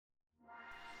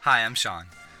Hi, I'm Sean.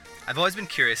 I've always been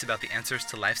curious about the answers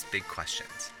to life's big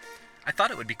questions. I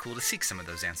thought it would be cool to seek some of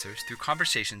those answers through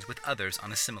conversations with others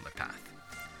on a similar path.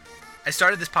 I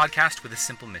started this podcast with a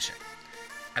simple mission.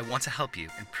 I want to help you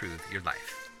improve your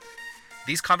life.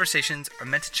 These conversations are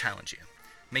meant to challenge you,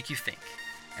 make you think,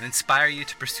 and inspire you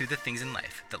to pursue the things in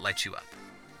life that light you up.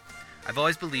 I've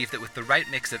always believed that with the right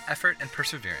mix of effort and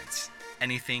perseverance,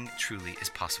 anything truly is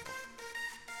possible.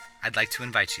 I'd like to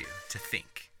invite you to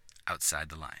think outside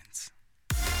the lines.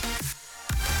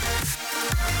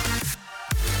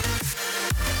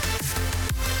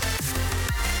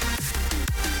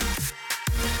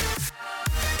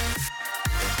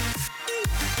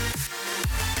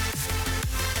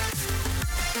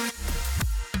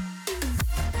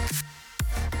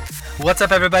 What's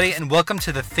up, everybody, and welcome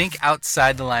to the Think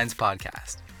Outside the Lines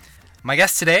podcast. My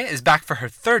guest today is back for her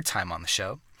third time on the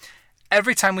show.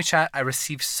 Every time we chat, I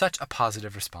receive such a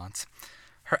positive response.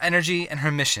 Her energy and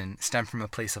her mission stem from a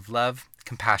place of love,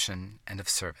 compassion, and of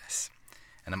service.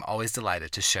 And I'm always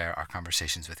delighted to share our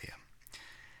conversations with you.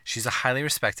 She's a highly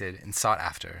respected and sought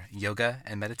after yoga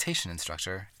and meditation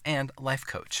instructor and life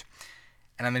coach.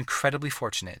 And I'm incredibly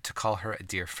fortunate to call her a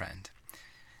dear friend.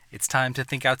 It's time to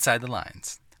think outside the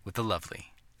lines with the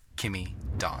lovely Kimmy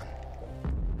Dawn.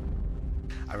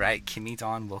 All right, Kimmy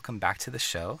Dawn, welcome back to the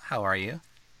show. How are you?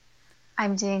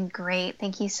 I'm doing great.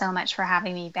 Thank you so much for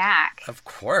having me back. Of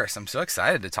course. I'm so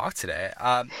excited to talk today.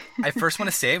 I first want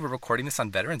to say we're recording this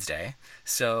on Veterans Day.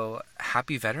 So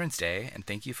happy Veterans Day, and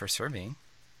thank you for serving.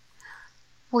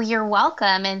 Well, you're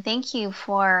welcome, and thank you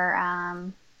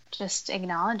for just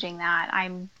acknowledging that.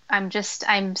 I'm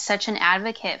such an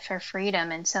advocate for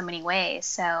freedom in so many ways.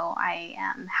 So I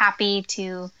am happy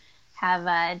to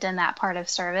have done that part of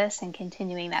service and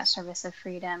continuing that service of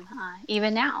freedom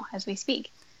even now as we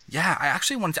speak. Yeah, I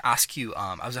actually wanted to ask you,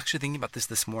 I was actually thinking about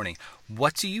this morning.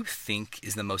 What do you think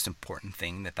is the most important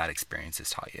thing that experience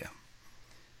has taught you?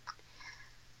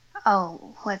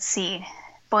 Oh, let's see.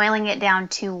 Boiling it down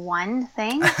to one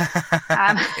thing.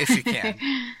 If you can.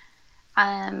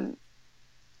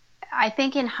 I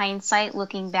think in hindsight,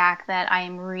 looking back, that I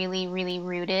am really, really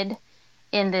rooted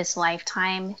in this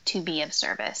lifetime to be of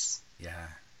service. Yeah,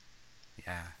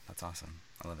 that's awesome.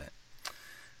 I love it.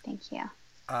 Thank you.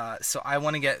 So I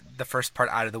want to get the first part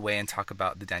out of the way and talk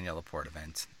about the Danielle Laporte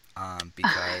event,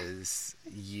 because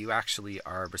you actually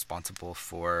are responsible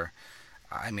for,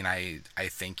 I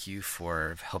thank you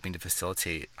for helping to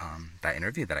facilitate that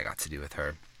interview that I got to do with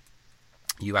her.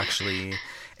 You actually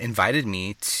invited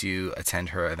me to attend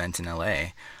her event in LA,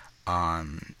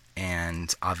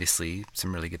 and obviously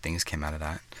some really good things came out of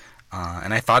that.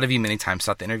 And I thought of you many times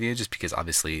throughout the interview, just because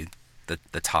obviously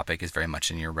the topic is very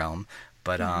much in your realm,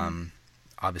 but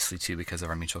obviously too because of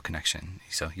our mutual connection.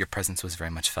 So your presence was very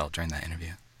much felt during that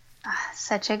interview.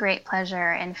 Such a great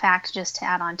pleasure. In fact, just to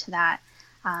add on to that,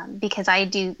 because I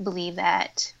do believe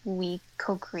that we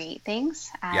co-create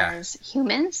things as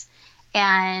humans.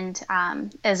 And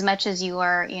as much as you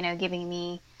are, giving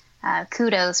me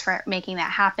kudos for making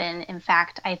that happen, in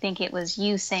fact, I think it was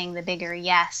you saying the bigger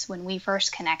yes when we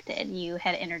first connected. You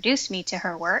had introduced me to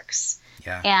her works.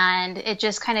 Yeah. And it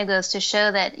just kind of goes to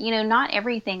show that, not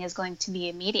everything is going to be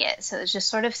immediate. So it's just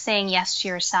sort of saying yes to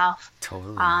yourself,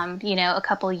 totally. A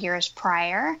couple years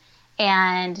prior.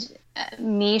 And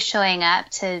me showing up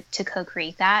to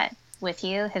co-create that with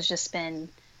you has just been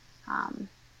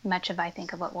much of, I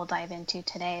think, of what we'll dive into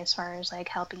today as far as like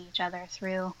helping each other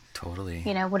through totally,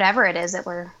 whatever it is that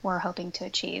we're hoping to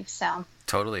achieve. So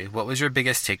totally. What was your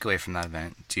biggest takeaway from that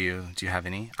event? Do you have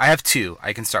any? I have two.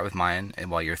 I can start with mine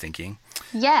and while you're thinking.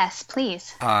 Yes,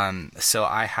 please. So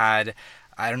I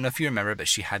don't know if you remember, but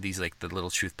she had these like the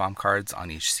little truth bomb cards on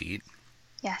each seat.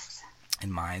 Yes.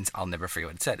 And mine's, I'll never forget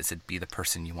what it said. It said, "Be the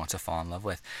person you want to fall in love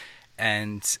with."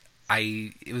 And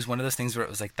it was one of those things where it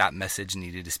was like that message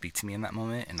needed to speak to me in that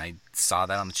moment. And I saw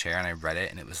that on the chair and I read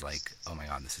it and it was like, oh my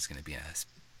God, this is going to be a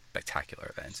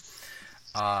spectacular event.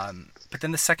 But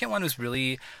then the second one was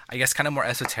really, I guess, kind of more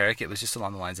esoteric. It was just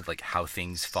along the lines of like how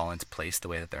things fall into place the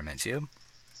way that they're meant to.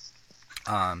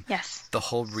 Yes. The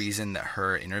whole reason that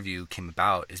her interview came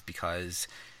about is because,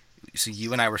 so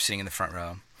you and I were sitting in the front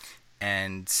row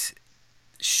and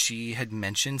she had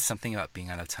mentioned something about being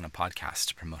on a ton of podcasts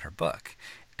to promote her book.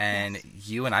 And yes.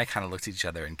 You and I kind of looked at each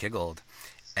other and giggled.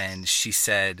 And she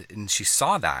said, and she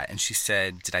saw that, and she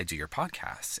said, "Did I do your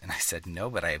podcast?" And I said, "No,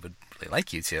 but I would really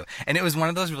like you to." And it was one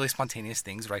of those really spontaneous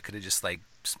things where I could have just like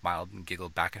smiled and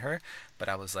giggled back at her. But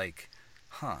I was like,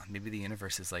 maybe the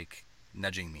universe is like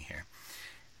nudging me here.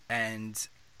 And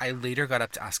I later got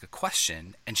up to ask a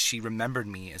question, and she remembered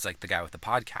me as like the guy with the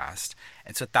podcast.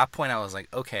 And so at that point, I was like,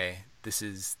 okay, this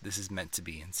is meant to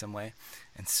be in some way.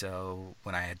 And so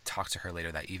when I had talked to her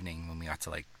later that evening, when we got to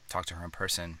like talk to her in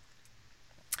person,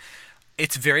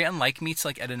 it's very unlike me to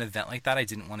like at an event like that. I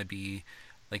didn't want to be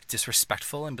like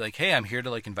disrespectful and be like, hey, I'm here to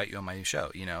like invite you on my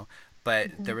show, you know.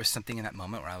 But there was something in that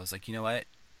moment where I was like, you know what,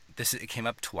 it came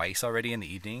up twice already in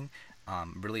the evening,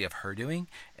 really of her doing.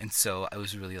 And so I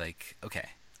was really like, okay,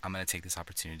 I'm going to take this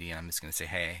opportunity and I'm just going to say,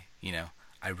 hey, you know,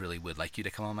 I really would like you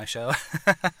to come on my show.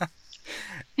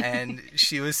 And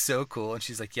she was so cool. And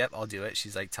she's like, yep, I'll do it.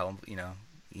 She's like, tell them, you know,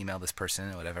 email this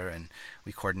person or whatever. And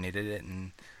we coordinated it.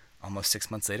 And almost 6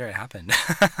 months later, it happened.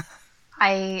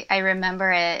 I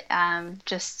remember it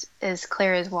just as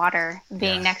clear as water,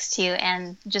 being next to you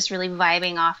and just really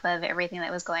vibing off of everything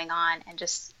that was going on and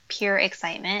just pure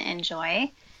excitement and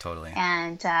joy. Totally.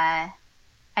 And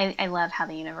I love how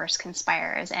the universe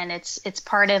conspires, and it's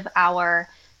part of our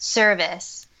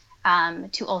service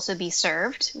to also be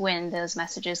served when those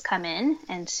messages come in.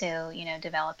 And so, you know,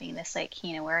 developing this like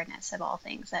keen awareness of all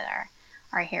things that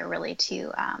are here really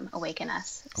to awaken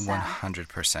us. So.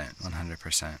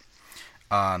 100%.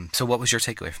 So what was your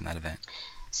takeaway from that event?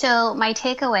 So my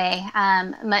takeaway,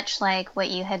 much like what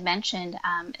you had mentioned,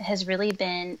 has really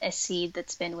been a seed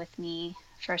that's been with me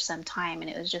for some time, and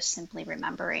it was just simply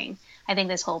remembering. I think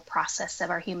this whole process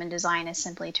of our human design is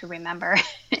simply to remember.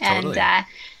 Totally. And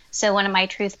so one of my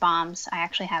truth bombs, I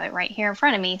actually have it right here in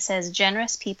front of me, says,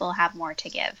 generous people have more to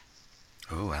give.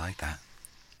 Oh, I like that.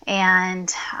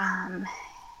 And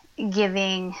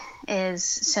giving is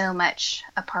so much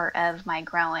a part of my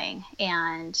growing.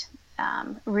 And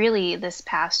really this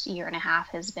past year and a half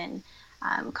has been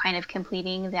kind of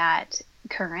completing that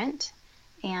current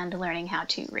and learning how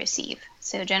to receive.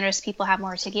 So generous people have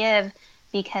more to give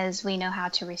because we know how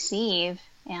to receive.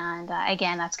 And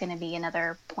again, that's going to be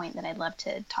another point that I'd love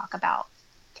to talk about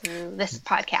through this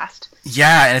podcast.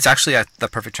 Yeah, and it's actually the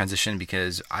perfect transition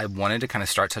because I wanted to kind of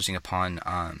start touching upon,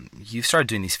 you've started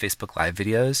doing these Facebook Live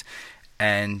videos,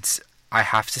 and I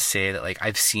have to say that like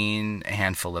I've seen a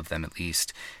handful of them at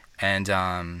least. And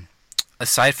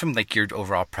aside from like your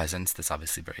overall presence, that's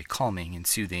obviously very calming and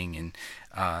soothing and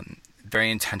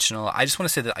very intentional, I just want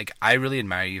to say that like I really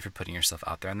admire you for putting yourself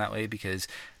out there in that way, because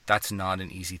that's not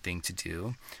an easy thing to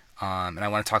do. And I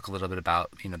want to talk a little bit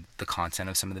about, you know, the content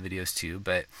of some of the videos too,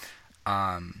 but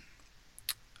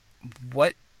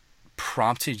what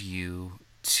prompted you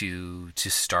to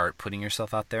start putting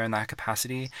yourself out there in that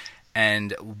capacity?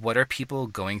 And what are people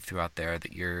going through out there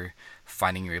that you're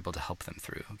finding you're able to help them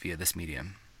through via this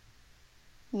medium?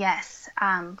 Yes,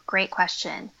 great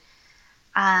question.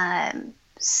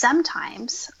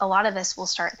 Sometimes a lot of us will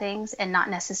start things and not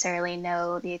necessarily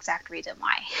know the exact reason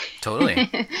why.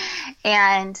 Totally.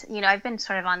 And, you know, I've been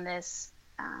sort of on this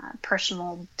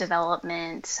personal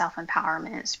development,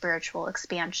 self-empowerment, spiritual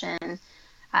expansion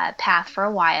path for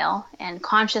a while, and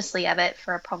consciously of it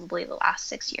for probably the last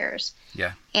 6 years.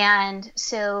 Yeah. And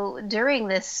so during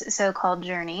this so-called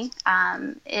journey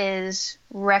is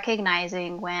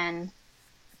recognizing when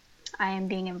I am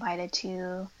being invited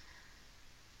to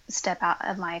step out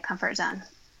of my comfort zone.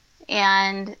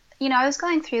 And, you know, I was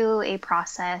going through a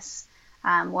process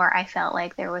where I felt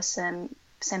like there was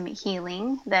some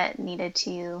healing that needed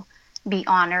to be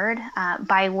honored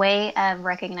by way of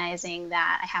recognizing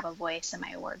that I have a voice and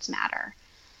my words matter.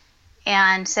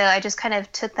 And so I just kind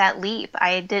of took that leap.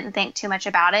 I didn't think too much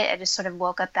about it. I just sort of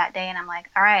woke up that day and I'm like,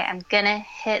 all right, I'm going to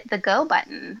hit the go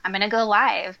button. I'm going to go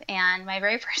live. And my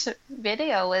very first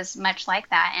video was much like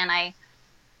that. And I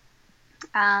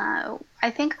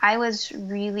think I was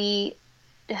really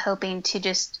hoping to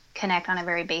just connect on a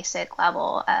very basic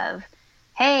level of,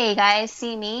 hey guys,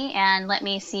 see me and let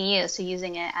me see you. So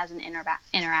using it as an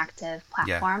interactive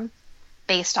platform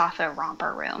based off a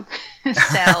romper room.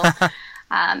 So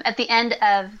at the end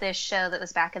of this show that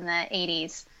was back in the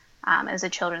 80s, it was a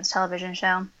children's television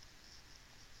show.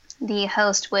 The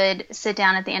host would sit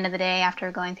down at the end of the day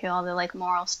after going through all the like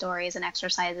moral stories and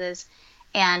exercises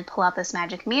and pull out this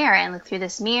magic mirror and look through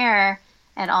this mirror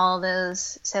at all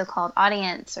those so-called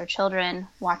audience or children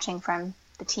watching from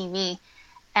the TV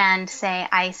and say,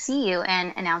 I see you,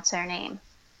 and announce their name.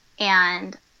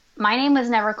 And my name was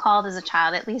never called as a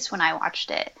child, at least when I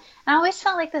watched it. And I always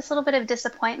felt like this little bit of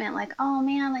disappointment, like, oh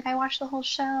man, like I watched the whole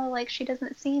show, like she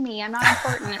doesn't see me, I'm not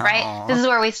important, right? This is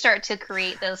where we start to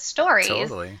create those stories.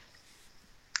 Totally.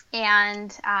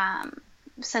 And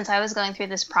since I was going through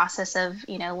this process of,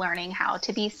 you know, learning how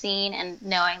to be seen and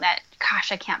knowing that,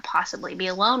 gosh, I can't possibly be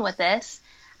alone with this,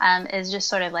 is just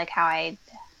sort of like how I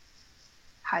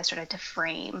started to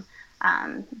frame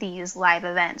these live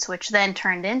events, which then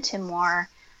turned into more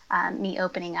me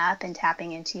opening up and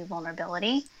tapping into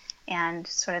vulnerability and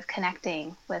sort of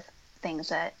connecting with things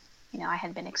that, I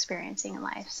had been experiencing in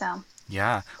life. So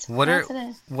yeah. What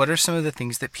are some of the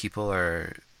things that people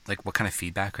are like, what kind of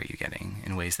feedback are you getting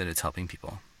in ways that it's helping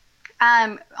people?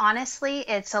 Honestly,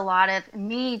 it's a lot of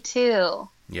me too.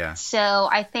 Yeah. So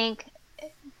I think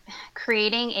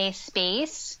creating a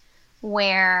space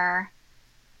where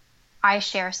I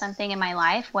share something in my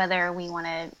life, whether we want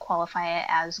to qualify it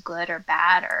as good or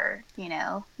bad or,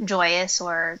 joyous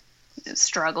or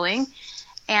struggling,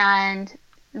 and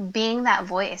being that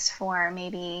voice for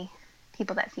maybe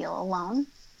people that feel alone.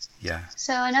 Yeah.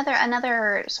 So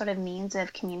another sort of means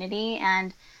of community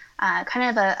and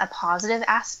kind of a positive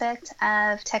aspect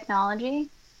of technology.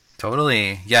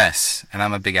 Totally. Yes. And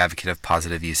I'm a big advocate of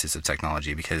positive uses of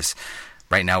technology because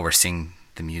right now we're seeing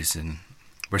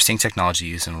technology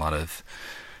used in a lot of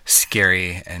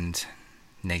scary and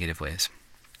negative ways.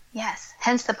 Yes.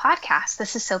 Hence the podcast.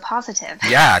 This is so positive.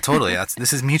 Yeah, totally.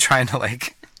 This is me trying to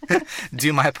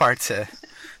do my part to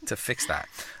fix that.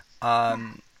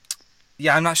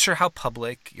 Yeah, I'm not sure how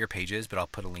public your page is, but I'll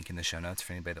put a link in the show notes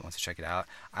for anybody that wants to check it out.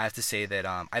 I have to say that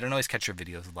I don't always catch your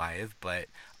videos live, but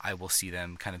I will see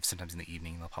them kind of sometimes in the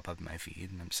evening. They'll pop up in my feed,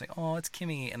 and I'm just like, oh, it's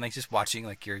Kimmy. And just watching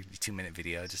your 2-minute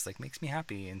video just makes me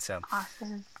happy. And so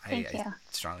awesome. Thank you. I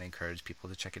strongly encourage people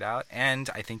to check it out. And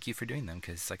I thank you for doing them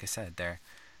because, like I said, they're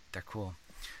cool.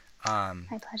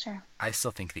 My pleasure. I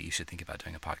still think that you should think about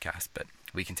doing a podcast, but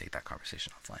we can take that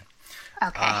conversation offline.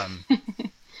 Okay.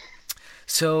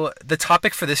 So the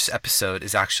topic for this episode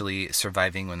is actually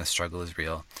surviving when the struggle is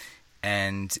real.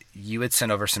 And you had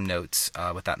sent over some notes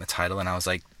with that in the title, and I was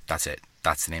like, that's it.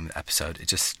 That's the name of the episode. It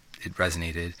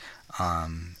resonated.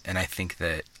 And I think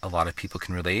that a lot of people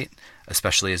can relate,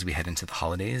 especially as we head into the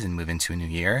holidays and move into a new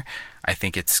year. I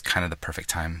think it's kind of the perfect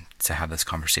time to have this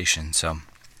conversation. So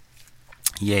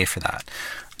yay for that.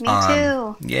 Me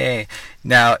too. Yay.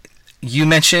 Now, you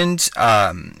mentioned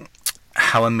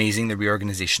how amazing the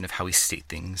reorganization of how we state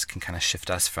things can kind of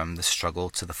shift us from the struggle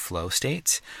to the flow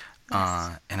state.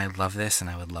 Yes. And I love this, and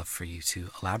I would love for you to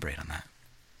elaborate on that.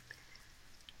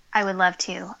 I would love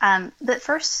to. But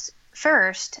first,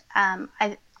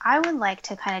 I would like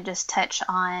to kind of just touch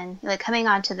on coming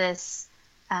onto this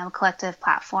collective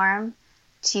platform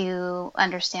to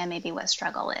understand maybe what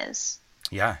struggle is.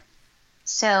 Yeah.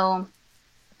 So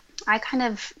I kind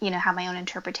of, have my own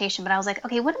interpretation, but I was like,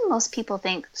 okay, what do most people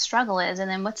think struggle is? And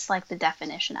then what's the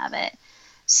definition of it?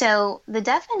 So the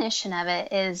definition of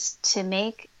it is to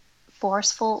make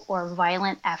forceful or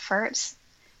violent efforts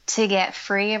to get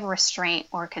free of restraint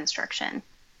or constriction.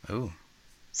 Ooh.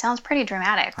 Sounds pretty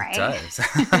dramatic, right?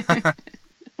 It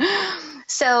does.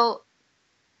 So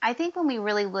I think when we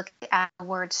really look at the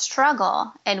word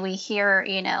struggle and we hear,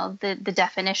 the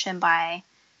definition by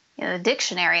the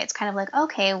dictionary, it's kind of like,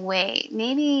 okay, wait,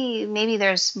 maybe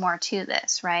there's more to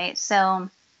this, right? So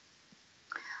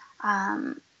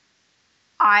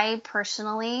I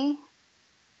personally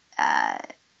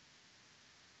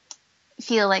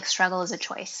feel like struggle is a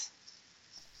choice.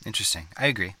 Interesting. I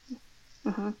agree.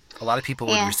 Mm-hmm. A lot of people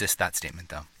would resist that statement,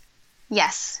 though.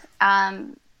 Yes.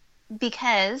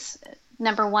 Because,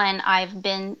 number one, I've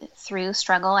been through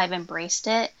struggle, I've embraced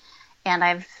it, and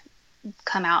I've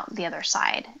come out the other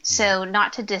side. So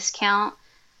not to discount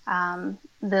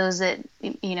those that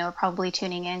are probably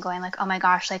tuning in going oh my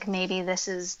gosh, maybe this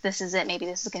is it, maybe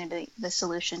this is going to be the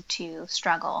solution to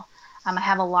struggle. I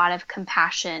have a lot of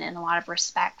compassion and a lot of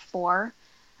respect for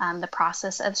the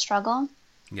process of struggle.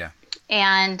 Yeah.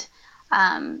 And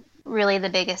really the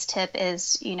biggest tip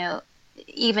is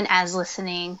even as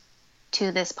listening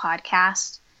to this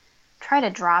podcast, try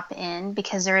to drop in,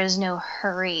 because there is no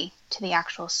hurry to the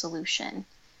actual solution.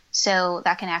 So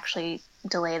that can actually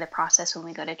delay the process when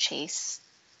we go to chase.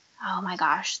 Oh my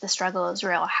gosh, the struggle is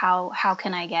real. How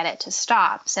can I get it to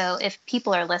stop? So if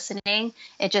people are listening,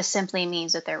 it just simply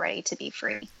means that they're ready to be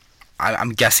free.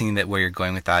 I'm guessing that where you're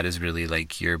going with that is really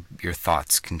your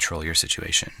thoughts control your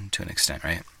situation to an extent,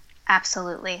 right?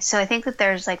 Absolutely. So I think that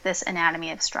there's this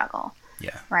anatomy of struggle.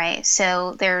 Yeah. Right.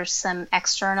 So there's some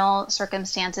external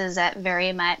circumstances that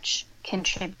very much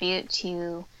contribute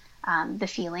to the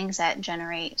feelings that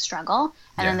generate struggle.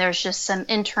 And then there's just some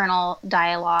internal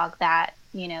dialogue that,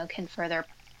 can further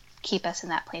keep us in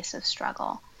that place of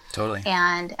struggle. Totally.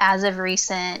 And as of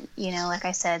recent, like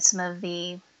I said, some of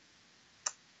the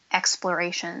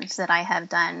explorations that I have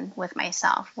done with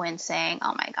myself when saying,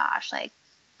 oh my gosh,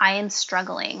 I am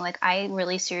struggling. I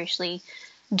really seriously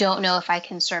don't know if I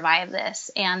can survive this.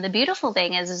 And the beautiful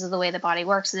thing is the way the body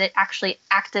works is it actually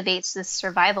activates this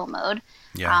survival mode,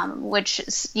 which,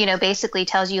 basically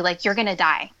tells you like, you're going to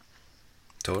die.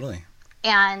 Totally.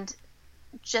 And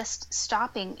just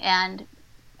stopping and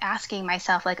asking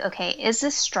myself like, okay, is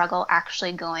this struggle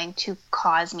actually going to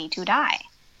cause me to die?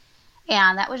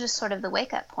 And that was just sort of the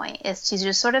wake up point, is to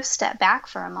just sort of step back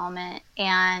for a moment.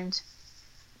 And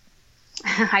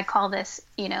I call this,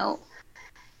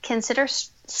 consider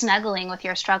snuggling with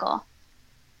your struggle,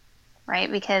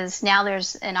 right? Because now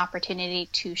there's an opportunity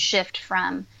to shift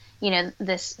from,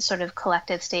 this sort of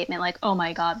collective statement like, oh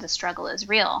my God, the struggle is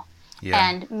real,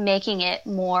 and making it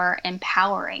more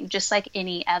empowering, just like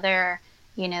any other,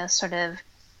 sort of,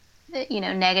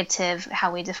 negative,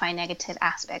 how we define negative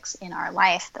aspects in our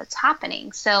life that's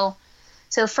happening. So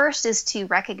first is to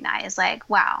recognize like,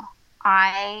 wow,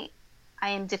 I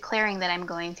am declaring that I'm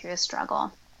going through a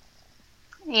struggle.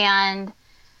 And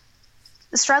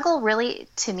the struggle really,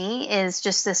 to me, is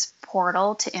just this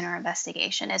portal to inner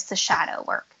investigation. It's the shadow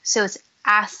work. So it's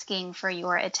asking for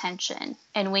your attention.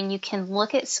 And when you can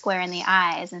look it square in the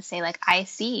eyes and say, like, I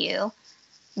see you,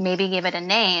 maybe give it a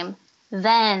name,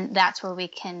 then that's where we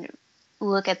can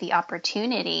look at the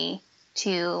opportunity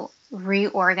to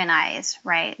reorganize,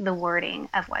 right, the wording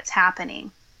of what's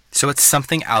happening. So it's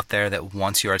something out there that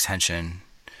wants your attention.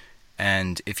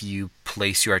 And if you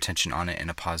place your attention on it in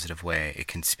a positive way, it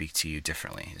can speak to you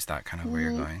differently. Is that kind of where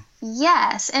you're going?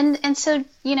 Yes. And so,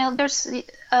 there's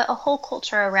a whole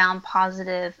culture around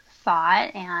positive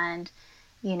thought and,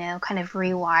 kind of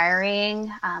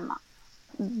rewiring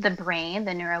the brain,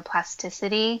 the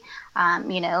neuroplasticity,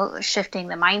 shifting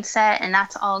the mindset. And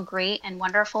that's all great and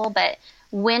wonderful. But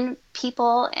when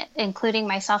people, including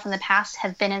myself in the past,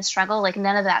 have been in struggle, like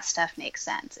none of that stuff makes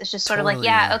sense. It's just sort of like,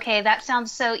 okay, that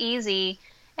sounds so easy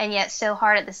and yet so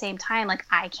hard at the same time. Like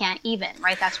I can't even,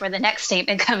 right? That's where the next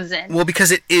statement comes in. Well,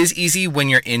 because it is easy when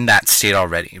you're in that state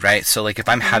already, right? So like if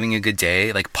I'm having a good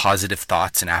day, like positive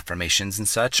thoughts and affirmations and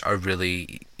such are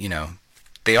really,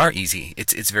 they are easy.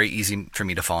 It's very easy for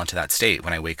me to fall into that state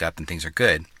when I wake up and things are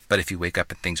good. But if you wake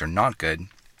up and things are not good,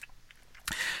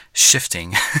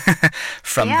 shifting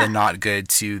from the not good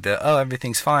to the, oh,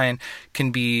 everything's fine,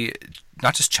 can be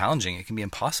not just challenging, it can be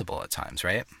impossible at times,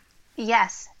 right?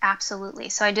 Yes, absolutely.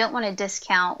 So I don't want to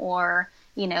discount or,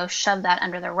 shove that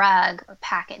under the rug or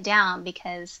pack it down,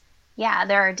 because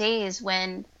there are days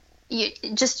when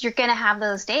you're going to have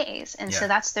those days. And so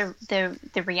that's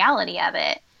the reality of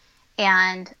it.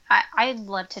 And I'd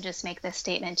love to just make this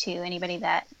statement to anybody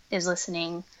that is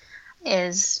listening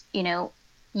is,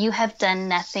 you have done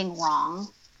nothing wrong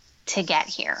to get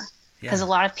here. Because a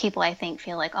lot of people, I think,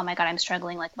 feel like, oh my God, I'm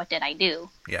struggling. Like, what did I do?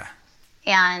 Yeah.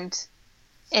 And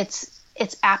it's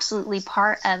absolutely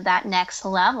part of that next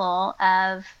level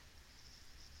of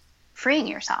freeing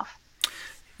yourself.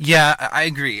 Yeah, I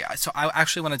agree. So I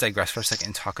actually want to digress for a second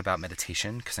and talk about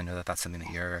meditation, because I know that that's something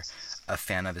that you're a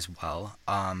fan of as well.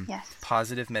 Yes.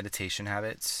 Positive meditation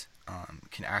habits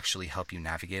can actually help you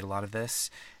navigate a lot of this.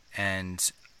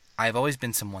 And I've always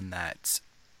been someone that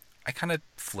I kind of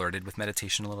flirted with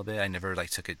meditation a little bit. I never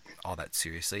took it all that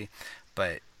seriously,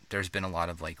 but there's been a lot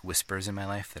of whispers in my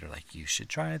life that are like, you should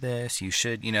try this, you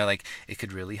should, it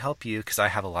could really help you, because I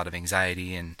have a lot of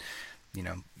anxiety and,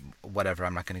 whatever.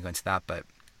 I'm not going to go into that, but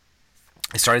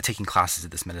I started taking classes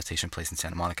at this meditation place in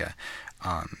Santa Monica.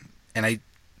 And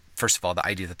first of all, the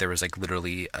idea that there was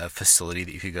literally a facility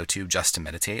that you could go to just to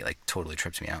meditate, totally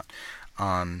tripped me out.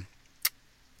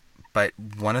 But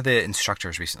one of the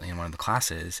instructors recently in one of the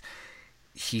classes,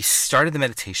 he started the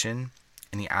meditation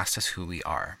and he asked us who we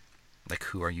are.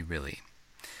 Who are you really?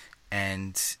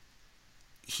 And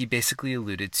he basically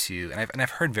alluded to, and I've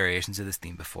heard variations of this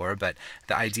theme before, but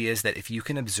the idea is that if you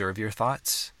can observe your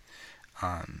thoughts,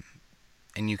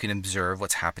 and you can observe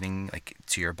what's happening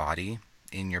to your body,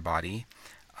 in your body,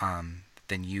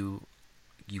 then you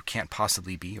can't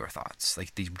possibly be your thoughts.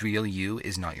 The real you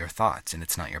is not your thoughts, and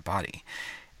it's not your body.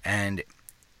 And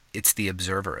it's the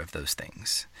observer of those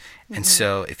things. Mm-hmm. And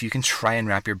so if you can try and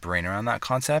wrap your brain around that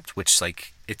concept, which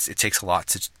it takes a lot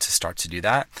to start to do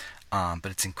that, but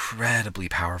it's incredibly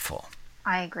powerful.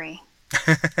 I agree.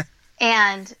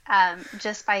 And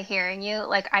just by hearing you,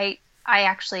 I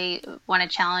actually want to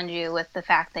challenge you with the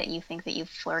fact that you think that you've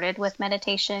flirted with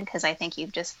meditation, because I think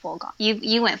you've just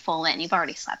you went full in. You've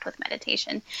already slept with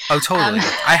meditation. Oh, totally.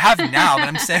 I have now, but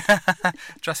I'm saying,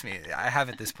 trust me, I have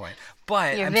at this point.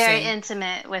 But you're very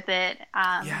intimate with it.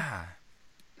 Yeah.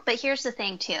 But here's the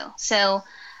thing too. So,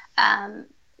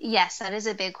 yes, that is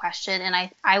a big question,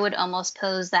 and I would almost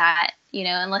pose that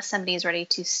unless somebody is ready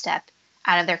to step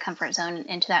out of their comfort zone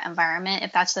into that environment,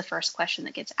 if that's the first question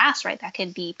that gets asked, right, that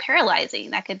could be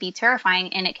paralyzing, that could be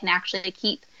terrifying, and it can actually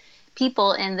keep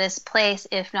people in this place,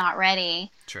 if not ready,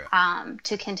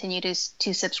 to continue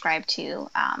to subscribe to,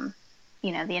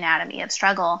 the anatomy of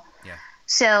struggle. Yeah.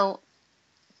 So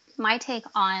my take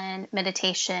on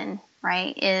meditation,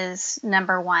 right, is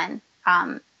number one,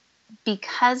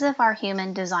 because of our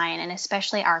human design and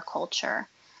especially our culture,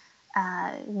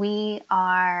 we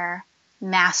are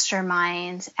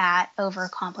masterminds at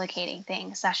overcomplicating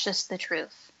things. That's just the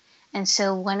truth. And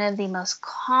so one of the most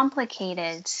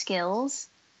complicated skills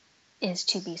is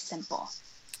to be simple.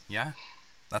 Yeah,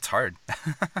 that's hard.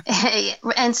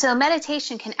 And so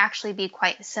meditation can actually be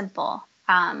quite simple.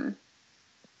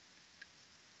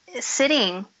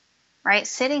 Sitting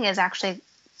is actually,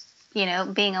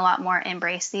 being a lot more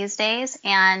embraced these days.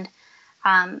 And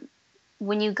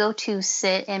when you go to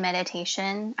sit in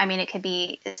meditation, I mean, it could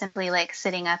be simply like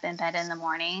sitting up in bed in the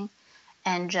morning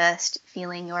and just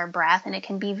feeling your breath. And it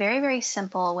can be very, very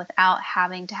simple without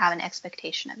having to have an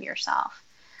expectation of yourself.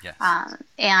 Yes.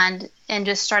 And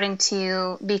just starting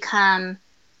to become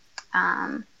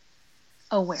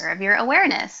aware of your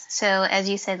awareness. So as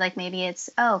you said, like maybe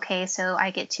it's, okay, so I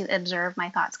get to observe my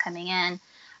thoughts coming in.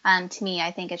 To me,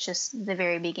 I think it's just the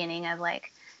very beginning of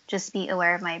like, just be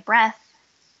aware of my breath,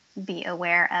 be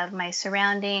aware of my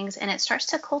surroundings, and it starts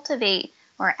to cultivate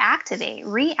or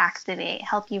reactivate,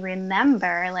 help you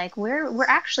remember, like we're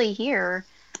actually here,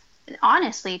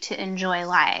 honestly, to enjoy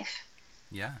life.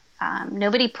 Yeah.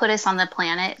 Nobody put us on the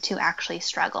planet to actually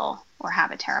struggle or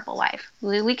have a terrible life.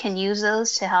 We can use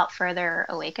those to help further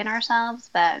awaken ourselves,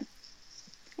 but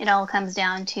it all comes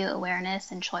down to awareness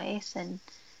and choice, and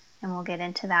we'll get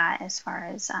into that as far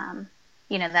as,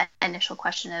 that initial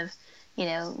question of,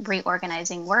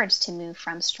 reorganizing words to move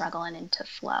from struggle and into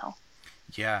flow.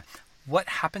 Yeah. What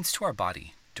happens to our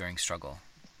body during struggle?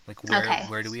 Like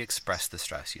where do we express the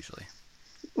stress usually?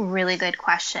 Really good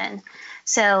question.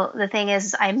 So the thing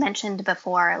is, I mentioned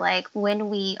before, like when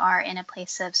we are in a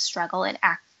place of struggle, it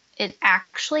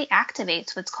actually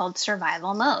activates what's called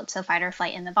survival mode. So fight or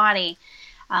flight in the body.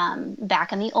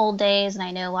 Back in the old days, and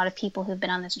I know a lot of people who've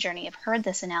been on this journey have heard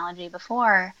this analogy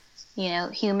before,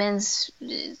 humans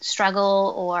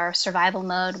struggle or survival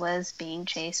mode was being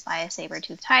chased by a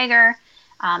saber-toothed tiger,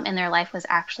 and their life was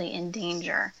actually in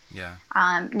danger. Yeah.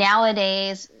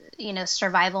 Nowadays,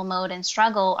 survival mode and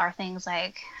struggle are things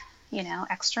like,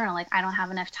 external, like I don't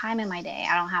have enough time in my day.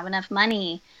 I don't have enough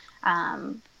money.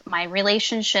 My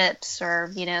relationships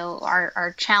are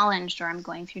challenged, or I'm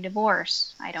going through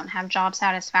divorce. I don't have job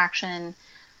satisfaction.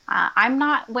 I'm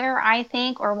not where I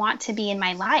think or want to be in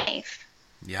my life.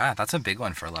 Yeah, that's a big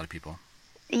one for a lot of people.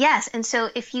 Yes. And so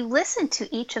if you listen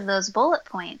to each of those bullet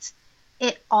points,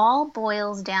 it all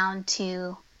boils down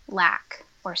to lack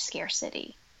or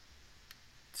scarcity.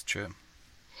 It's true.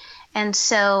 And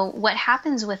so what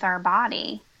happens with our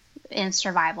body in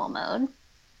survival mode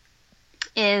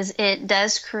is it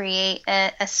does create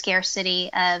a scarcity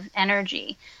of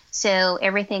energy. So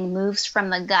everything moves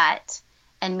from the gut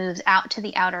and moves out to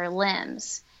the outer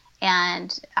limbs,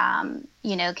 and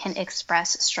can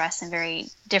express stress in very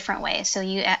different ways. So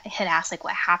you had asked, like,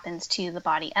 what happens to the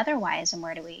body otherwise, and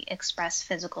where do we express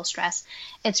physical stress?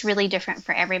 It's really different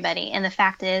for everybody. And the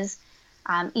fact is,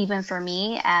 even for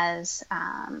me as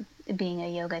being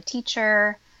a yoga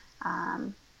teacher,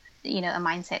 a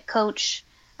mindset coach,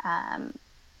 a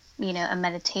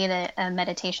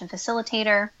meditation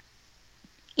facilitator,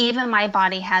 even my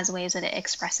body has ways that it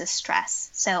expresses stress.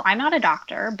 So I'm not a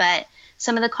doctor, but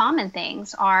some of the common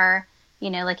things are,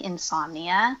 like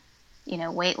insomnia,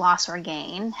 weight loss or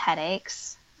gain,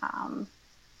 headaches,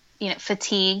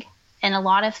 fatigue, and a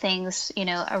lot of things,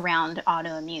 around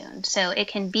autoimmune. So it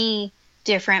can be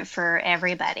different for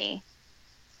everybody.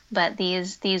 But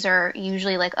these are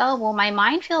usually like, oh, well, my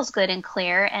mind feels good and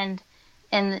clear, and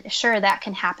sure, that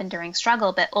can happen during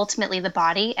struggle, but ultimately the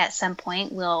body at some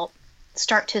point will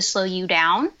start to slow you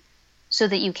down so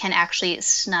that you can actually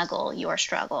snuggle your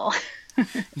struggle.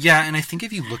 Yeah, and I think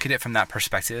if you look at it from that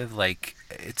perspective, like,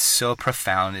 it's so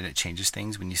profound and it changes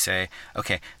things when you say,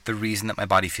 okay, the reason that my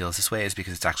body feels this way is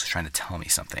because it's actually trying to tell me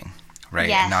something, right?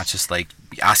 Yes. And not just like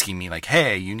asking me like,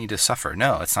 hey, you need to suffer.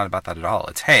 No, it's not about that at all.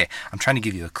 It's, hey, I'm trying to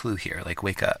give you a clue here. Like,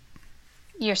 wake up.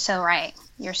 You're so right.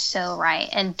 You're so right.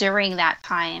 And during that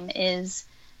time is,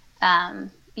 I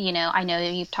know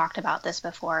you've talked about this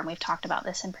before, and we've talked about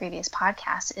this in previous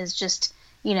podcasts, is just,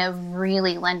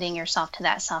 really lending yourself to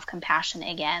that self-compassion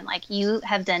again. Like, you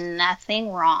have done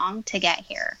nothing wrong to get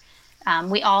here.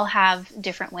 We all have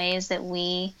different ways that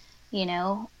we,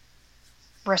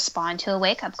 respond to a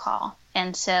wake-up call.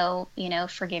 And so,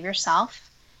 forgive yourself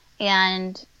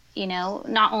and,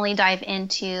 not only dive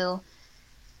into,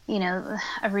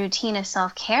 a routine of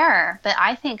self-care, but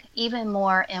I think even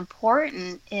more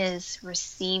important is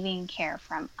receiving care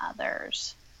from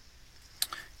others.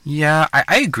 Yeah,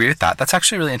 I agree with that. That's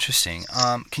actually really interesting.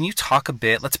 Can you talk a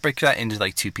bit? Let's break that into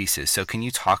like two pieces. So can you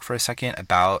talk for a second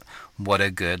about what a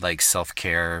good like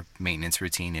self-care maintenance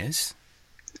routine is?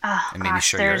 Oh, And maybe gosh,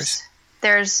 share yours?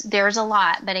 there's a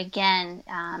lot, but again,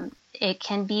 it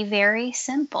can be very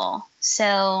simple.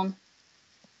 So,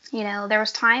 there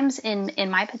was times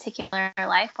in my particular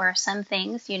life where some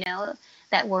things,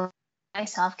 that were my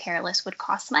self-care list would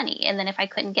cost money. And then if I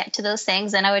couldn't get to those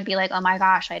things, then I would be like, oh my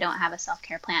gosh, I don't have a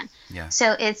self-care plan. Yeah.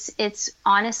 So it's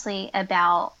honestly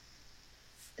about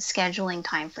scheduling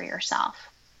time for yourself.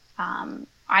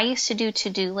 I used to do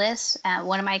to-do lists.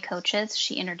 One of my coaches,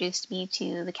 she introduced me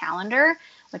to the calendar,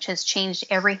 which has changed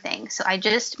everything. So I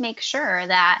just make sure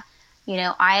that,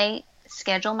 I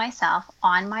schedule myself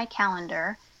on my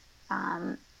calendar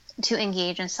to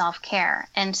engage in self-care.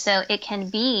 And so it can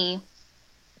be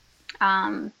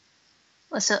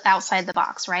so outside the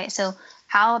box, right? So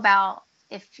how about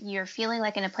if you're feeling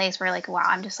like in a place where like, wow,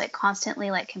 I'm just like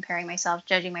constantly like comparing myself,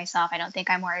 judging myself, I don't think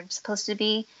I'm where I'm supposed to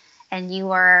be, and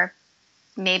you are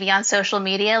maybe on social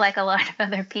media like a lot of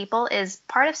other people, is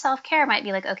part of self-care might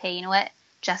be like, okay, you know what?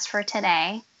 Just for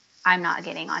today, I'm not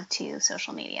getting onto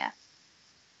social media.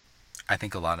 I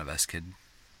think a lot of us could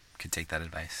take that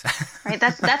advice. Right?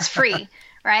 That's free,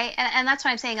 right? And that's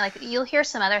what I'm saying. Like you'll hear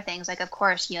some other things, like of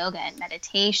course yoga and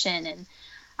meditation,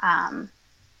 and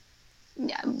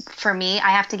for me, I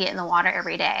have to get in the water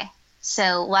every day.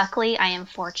 So luckily, I am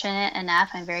fortunate enough.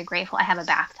 I'm very grateful. I have a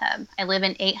bathtub. I live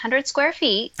in 800 square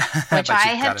feet, which I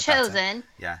have chosen,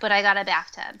 yeah. But I got a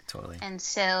bathtub. Totally. And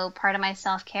so part of my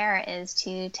self-care is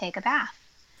to take a bath.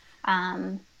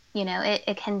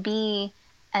 It can be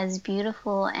as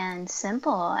beautiful and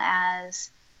simple as,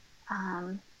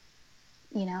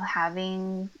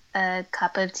 having a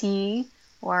cup of tea,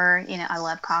 or, I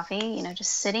love coffee,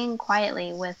 just sitting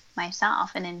quietly with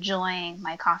myself and enjoying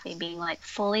my coffee, being like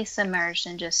fully submerged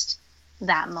in just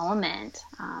that moment.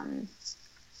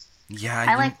 Yeah.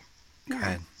 I like. Go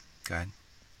ahead.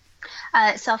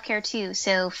 Self-care too.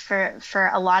 So for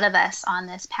a lot of us on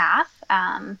this path,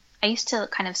 I used to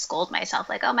kind of scold myself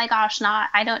like, oh my gosh,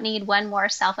 I don't need one more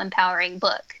self-empowering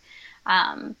book.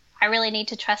 I really need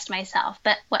to trust myself.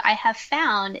 But what I have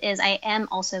found is I am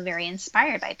also very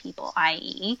inspired by people,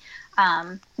 i.e.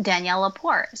 Danielle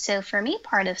Laporte. So for me,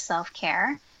 part of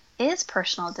self-care is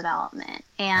personal development.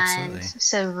 And Absolutely.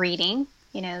 So reading,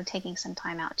 taking some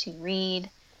time out to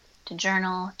read, to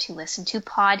journal, to listen to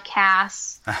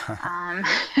podcasts.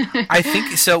 I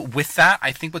think so. With that,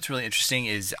 I think what's really interesting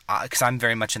is because I'm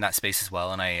very much in that space as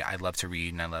well, and I love to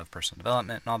read and I love personal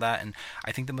development and all that. And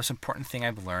I think the most important thing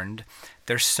I've learned,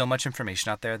 there's so much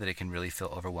information out there that it can really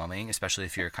feel overwhelming, especially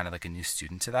if you're kind of like a new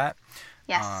student to that.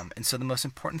 Yes. And so the most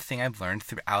important thing I've learned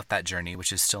throughout that journey,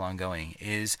 which is still ongoing,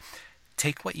 is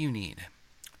take what you need.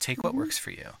 Take what works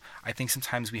for you. I think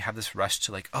sometimes we have this rush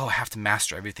to like, oh, I have to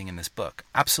master everything in this book.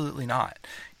 Absolutely not.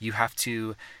 You have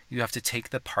to take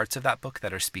the parts of that book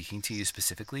that are speaking to you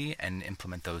specifically and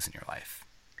implement those in your life.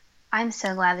 I'm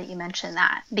so glad that you mentioned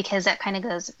that, because that kind of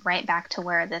goes right back to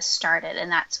where this started,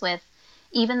 and that's with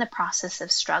even the process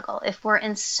of struggle. If we're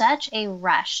in such a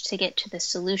rush to get to the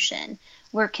solution,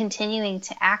 we're continuing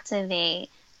to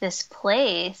activate this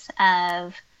place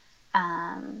of,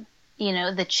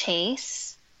 the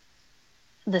chase,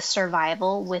 the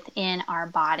survival within our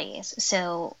bodies.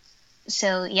 So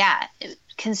yeah,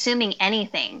 consuming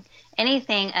anything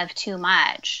of too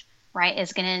much, right,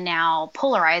 is going to now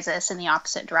polarize us in the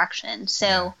opposite direction.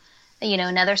 So,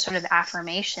 another sort of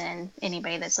affirmation,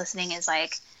 anybody that's listening, is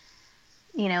like,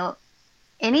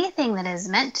 anything that is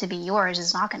meant to be yours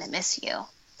is not going to miss you.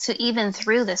 So even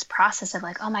through this process of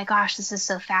like, oh my gosh, this is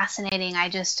so fascinating. I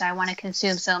want to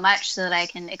consume so much so that I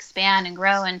can expand and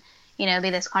grow and, be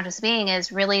this conscious being,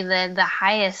 is really the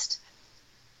highest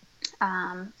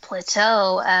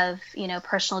plateau of,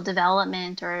 personal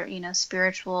development or,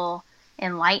 spiritual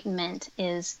enlightenment,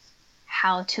 is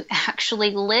how to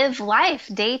actually live life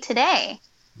day to day.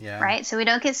 Yeah. Right. So we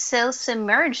don't get so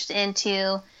submerged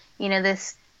into,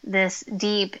 this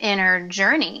deep inner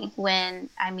journey when,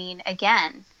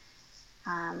 again,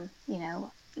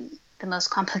 the most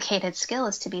complicated skill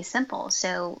is to be simple.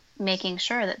 So making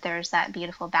sure that there's that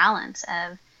beautiful balance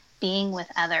of being with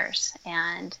others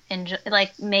and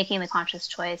making the conscious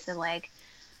choice of like,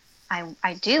 I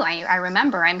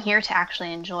remember I'm here to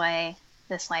actually enjoy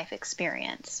this life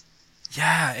experience.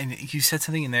 Yeah. And you said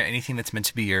something in there, anything that's meant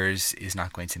to be yours is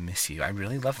not going to miss you. I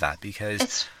really love that,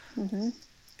 because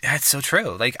Yeah, it's so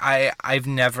true. Like I've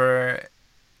never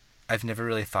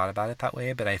really thought about it that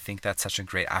way, but I think that's such a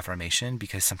great affirmation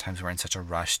because sometimes we're in such a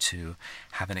rush to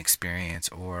have an experience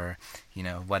or,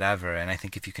 whatever. And I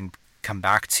think if you can come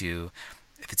back to,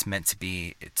 if it's meant to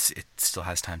be, it still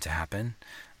has time to happen.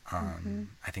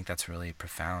 I think that's really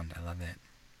profound. I love it.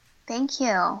 Thank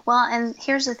you. Well, and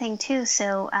here's the thing too.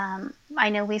 So I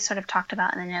know we sort of talked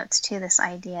about in the notes too, this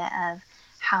idea of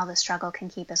how the struggle can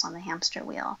keep us on the hamster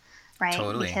wheel, right?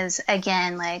 Totally. Because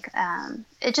again, like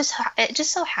it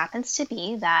just so happens to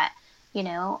be that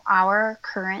our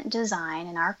current design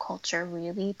and our culture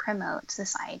really promotes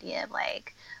this idea of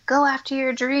like go after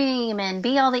your dream and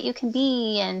be all that you can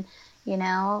be and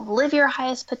live your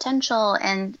highest potential.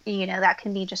 And, that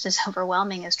can be just as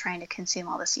overwhelming as trying to consume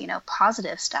all this,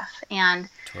 positive stuff. And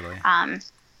Totally.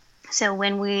 So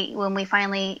when we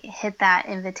finally hit that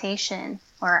invitation,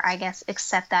 or I guess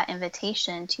accept that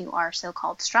invitation to our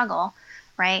so-called struggle,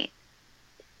 right?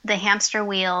 The hamster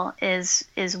wheel is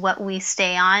what we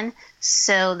stay on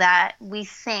so that we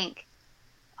think,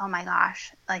 oh my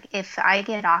gosh, like if I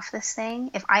get off this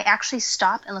thing, if I actually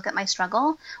stop and look at my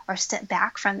struggle or step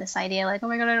back from this idea like, oh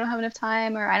my God, I don't have enough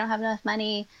time or I don't have enough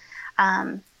money,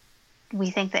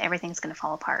 we think that everything's going to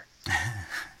fall apart.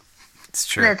 It's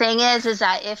true. The thing is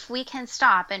that if we can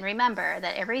stop and remember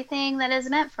that everything that is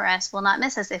meant for us will not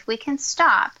miss us, if we can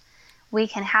stop, we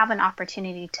can have an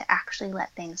opportunity to actually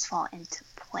let things fall into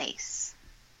place.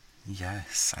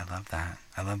 Yes, I love that.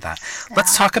 So.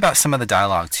 Let's talk about some of the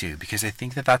dialogue too, because I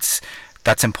think that's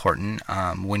important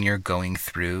when you're going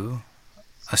through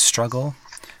a struggle,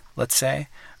 let's say.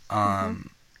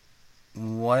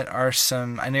 What are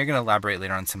some, I know you're going to elaborate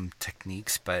later on some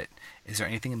techniques, but is there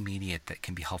anything immediate that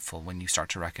can be helpful when you start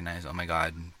to recognize, oh my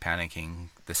God, panicking,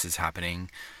 this is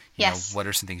happening? Yes. What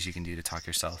are some things you can do to talk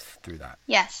yourself through that?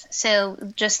 Yes. So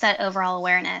just that overall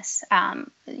awareness,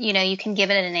 you can give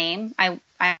it a name. I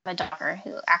have a daughter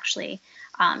who actually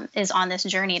is on this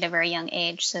journey at a very young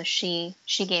age. So she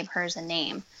gave hers a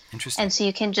name. Interesting. And so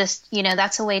you can just,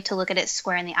 that's a way to look at it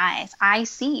square in the eyes. I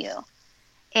see you.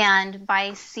 And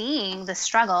by seeing the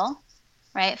struggle,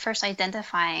 right, first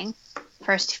identifying,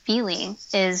 first feeling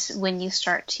is when you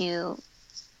start to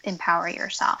empower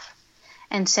yourself.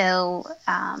 And so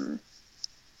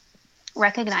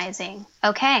recognizing,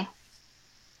 okay,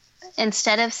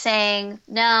 instead of saying,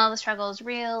 no, the struggle is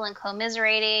real and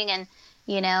commiserating and,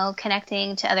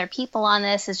 connecting to other people on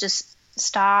this, is just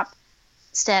stop,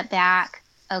 step back.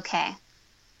 Okay,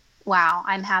 wow,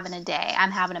 I'm having a day.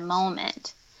 I'm having a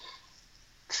moment.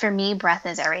 For me, breath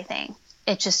is everything.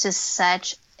 It just is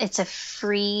it's a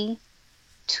free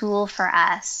tool for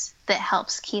us that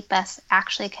helps keep us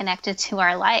actually connected to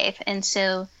our life. And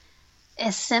so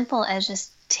as simple as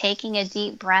just taking a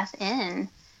deep breath in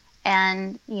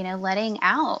and, letting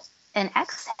out and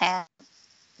exhale.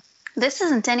 This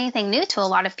isn't anything new to a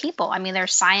lot of people. I mean,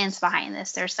 there's science behind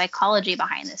this. There's psychology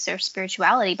behind this. There's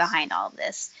spirituality behind all of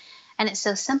this. And it's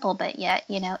so simple, but yet,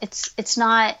 it's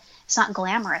not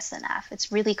glamorous enough.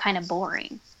 It's really kind of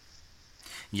boring.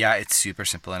 Yeah, it's super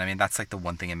simple. And I mean, that's like the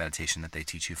one thing in meditation that they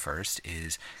teach you first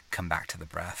is come back to the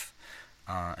breath.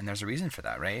 And there's a reason for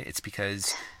that, right? It's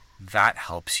because that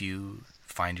helps you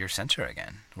find your center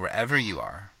again, wherever you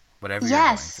are, whatever you're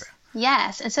going through.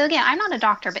 Yes. And so again, I'm not a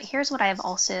doctor, but here's what I've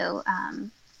also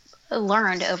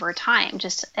learned over time.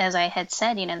 Just as I had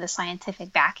said, the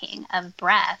scientific backing of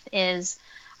breath is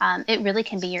it really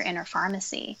can be your inner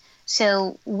pharmacy.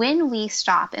 So when we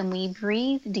stop and we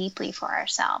breathe deeply for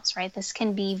ourselves, right, this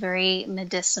can be very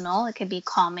medicinal. It could be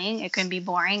calming. It can be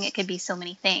boring. It could be so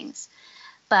many things.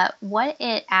 But what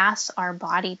it asks our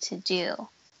body to do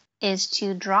is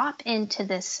to drop into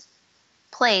this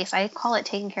place, I call it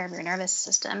taking care of your nervous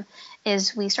system,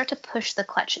 is we start to push the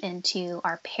clutch into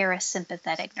our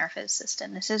parasympathetic nervous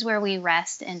system. This is where we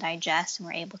rest and digest, and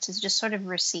we're able to just sort of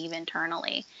receive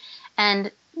internally.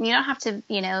 And you don't have to,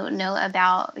 know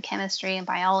about the chemistry and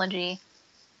biology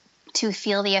to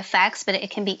feel the effects, but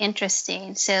it can be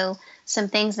interesting. So some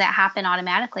things that happen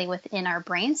automatically within our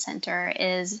brain center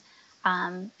is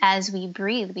as we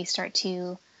breathe, we start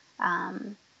to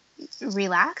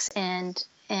relax, and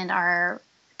our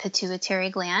pituitary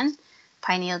gland,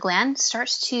 pineal gland,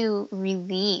 starts to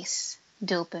release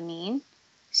dopamine,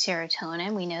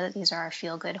 serotonin. We know that these are our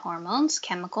feel-good hormones,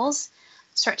 chemicals,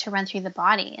 start to run through the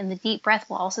body. And the deep breath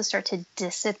will also start to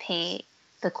dissipate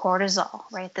the cortisol,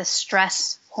 right, the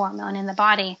stress hormone in the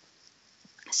body.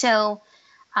 So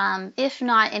if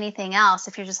not anything else,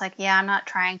 if you're just like, yeah, I'm not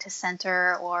trying to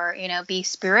center or, be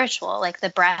spiritual, like the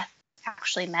breath is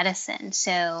actually medicine.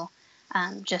 So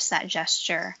just that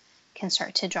gesture can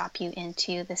start to drop you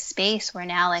into the space where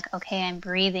now, like, okay, I'm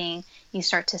breathing. You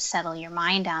start to settle your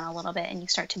mind down a little bit, and you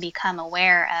start to become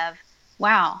aware of,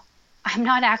 wow, I'm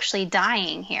not actually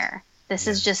dying here. This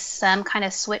is just some kind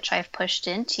of switch I've pushed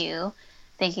into,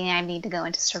 thinking I need to go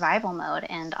into survival mode,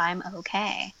 and I'm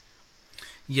okay.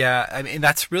 Yeah, I mean,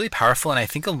 that's really powerful. And I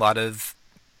think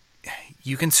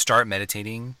you can start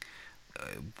meditating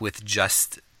with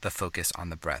just the focus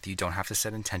on the breath. You don't have to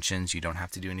set intentions. You don't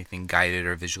have to do anything guided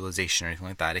or visualization or anything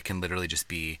like that. It can literally just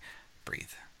be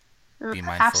breathe. Be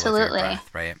mindful of your breath,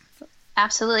 right?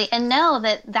 Absolutely. And know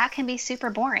that that can be super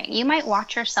boring. You might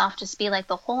watch yourself just be like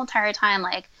the whole entire time,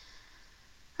 like,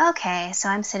 okay, so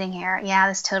I'm sitting here. Yeah,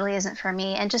 this totally isn't for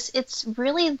me. And just, it's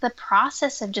really the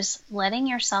process of just letting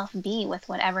yourself be with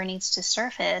whatever needs to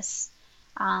surface.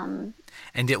 And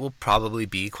it will probably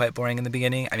be quite boring in the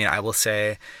beginning. I mean, I will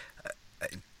say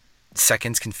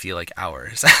seconds can feel like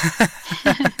hours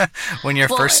when you're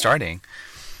first starting.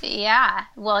 Yeah.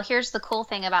 Well, here's the cool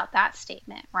thing about that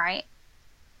statement, right?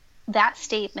 That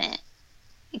statement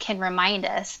can remind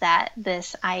us that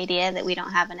this idea that we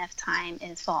don't have enough time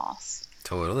is false.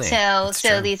 Totally.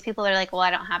 So these people are like, well, I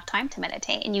don't have time to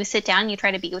meditate. And you sit down and you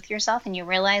try to be with yourself and you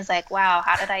realize, like, wow,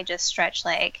 how did I just stretch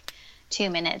like 2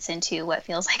 minutes into what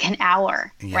feels like an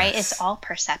hour, right? It's all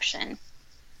perception.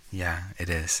 Yeah, it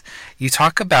is. You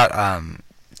talk about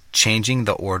changing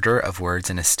the order of words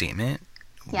in a statement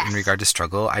in regard to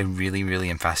struggle. I really, really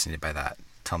am fascinated by that.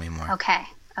 Tell me more. Okay.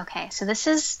 So this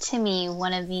is, to me,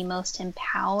 one of the most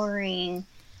empowering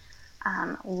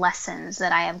lessons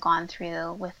that I have gone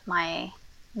through with my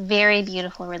very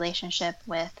beautiful relationship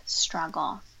with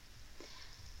struggle.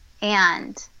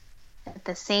 And at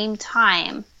the same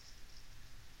time,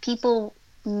 people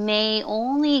may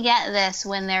only get this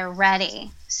when they're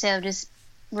ready. So just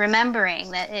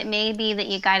remembering that it may be that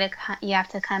you have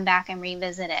to come back and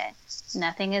revisit it.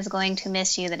 Nothing is going to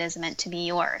miss you that is meant to be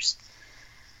yours.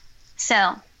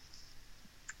 So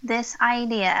this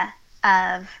idea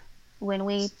of when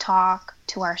we talk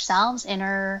to ourselves,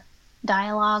 inner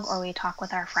dialogue, or we talk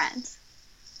with our friends,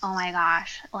 oh my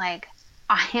gosh, like,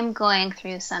 I am going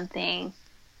through something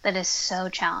that is so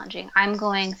challenging. I'm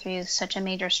going through such a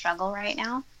major struggle right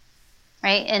now,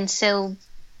 right? And so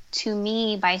to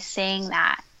me, by saying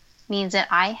that means that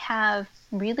I have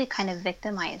really kind of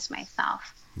victimized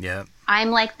myself. Yeah.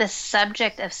 I'm like the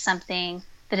subject of something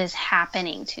that is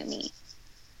happening to me.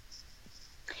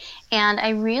 And I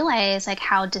realize like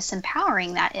how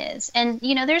disempowering that is. And,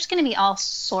 you know, there's going to be all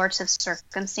sorts of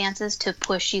circumstances to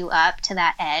push you up to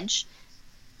that edge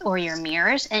or your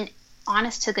mirrors. And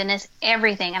honest to goodness,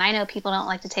 everything. And I know people don't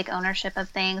like to take ownership of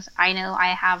things. I know I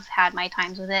have had my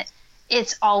times with it.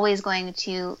 It's always going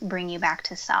to bring you back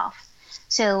to self.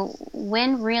 So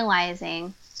when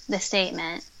realizing the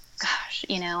statement, gosh,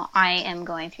 you know, I am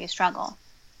going through struggle.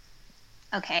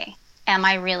 Okay, am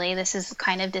I really? This is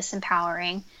kind of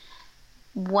disempowering.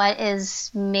 What is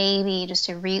maybe just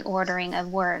a reordering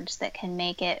of words that can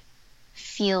make it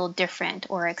feel different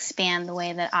or expand the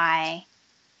way that I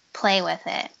play with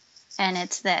it? And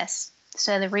it's this.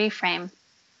 So the reframe,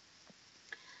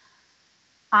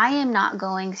 I am not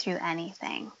going through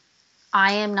anything.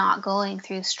 I am not going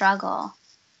through struggle.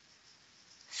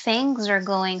 Things are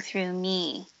going through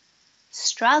me.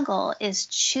 Struggle is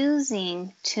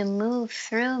choosing to move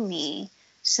through me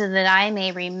so that I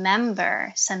may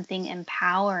remember something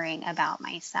empowering about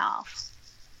myself.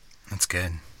 That's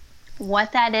good.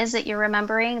 What that is that you're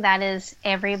remembering, that is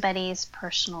everybody's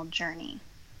personal journey.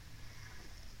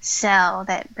 So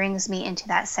that brings me into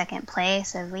that second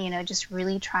place of, you know, just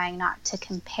really trying not to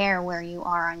compare where you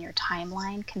are on your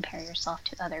timeline, compare yourself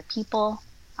to other people.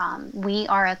 We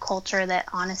are a culture that,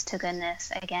 honest to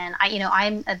goodness, again,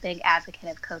 I'm a big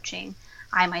advocate of coaching.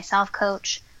 I myself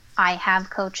coach. I have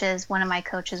coaches. One of my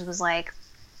coaches was like,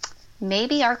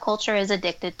 maybe our culture is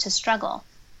addicted to struggle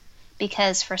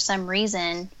because for some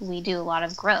reason we do a lot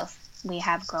of growth. We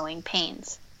have growing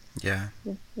pains. Yeah.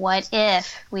 What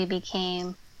if we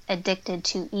became addicted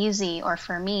to easy, or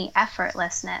for me,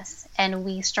 effortlessness, and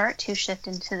we start to shift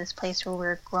into this place where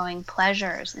we're growing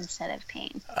pleasures instead of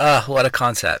pain? What a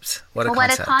concept. What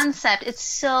a concept. It's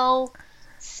so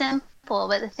simple,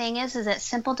 but the thing is that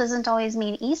simple doesn't always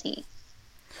mean easy.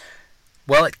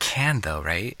 Well, it can though,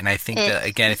 right? And I think that,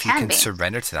 again, if you can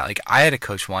surrender to that, like I had a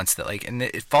coach once that like, and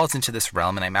it falls into this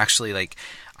realm, and I'm actually like,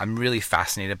 I'm really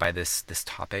fascinated by this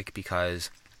topic because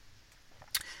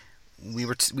we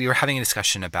were having a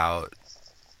discussion about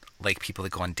like people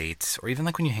that go on dates, or even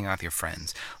like when you hang out with your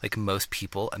friends, like most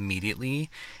people immediately,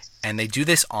 and they do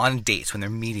this on dates when they're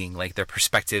meeting like their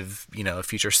prospective,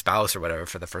 future spouse or whatever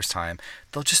for the first time,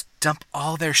 they'll just dump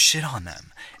all their shit on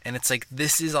them. And it's like,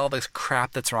 this is all this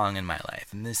crap that's wrong in my life,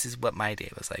 and this is what my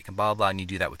day was like, and blah, blah. And you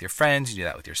do that with your friends, you do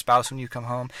that with your spouse when you come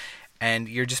home, and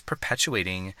you're just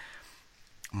perpetuating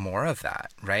more of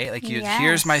that, right? Like,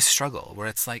 here's my struggle, where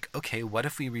it's like, okay, what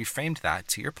if we reframed that,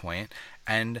 to your point,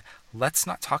 and let's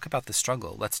not talk about the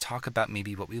struggle. Let's talk about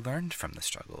maybe what we learned from the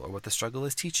struggle, or what the struggle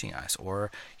is teaching us,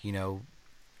 or,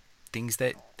 things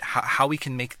that, how we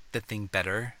can make the thing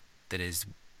better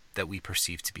that we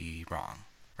perceive to be wrong,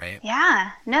 right?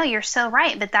 Yeah, no, you're so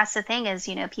right. But that's the thing is,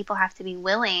 people have to be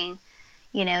willing,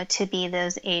 to be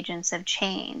those agents of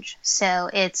change. So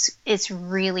it's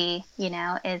really,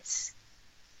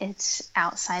 it's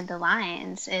outside the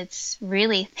lines. It's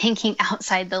really thinking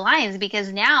outside the lines,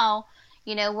 because now,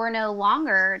 we're no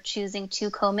longer choosing to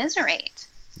commiserate.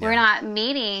 Yeah. We're not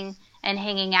meeting and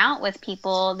hanging out with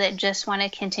people that just want to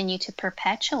continue to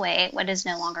perpetuate what is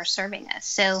no longer serving us.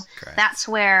 So Correct. That's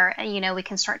where, we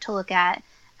can start to look at,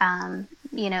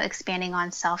 expanding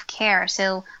on self-care.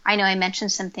 So I know I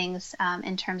mentioned some things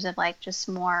in terms of like just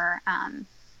more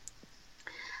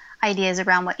ideas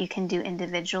around what you can do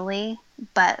individually,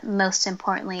 but most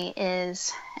importantly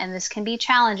is, and this can be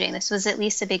challenging, this was at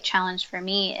least a big challenge for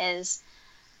me, is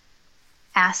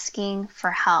asking for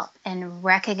help and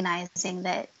recognizing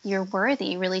that you're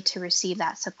worthy really to receive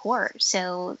that support.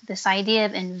 So this idea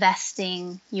of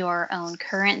investing your own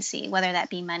currency, whether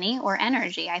that be money or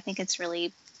energy, I think it's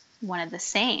really one of the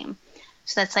same.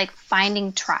 So that's like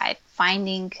finding tribe,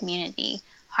 finding community,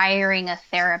 hiring a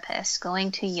therapist,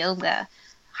 going to yoga,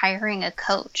 hiring a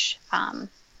coach,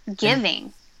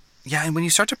 giving. And when you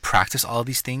start to practice all of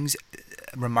these things,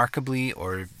 remarkably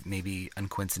or maybe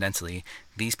uncoincidentally,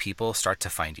 these people start to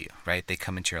find you, right? They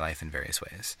come into your life in various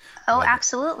ways. Oh,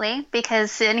 absolutely.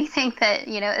 Because anything that,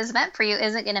 is meant for you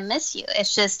isn't going to miss you.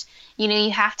 It's just,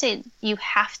 you have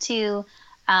to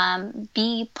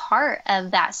be part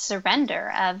of that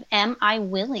surrender of, am I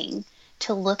willing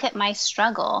to look at my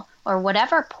struggle or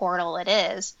whatever portal it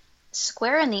is,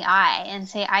 square in the eye and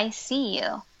say, I see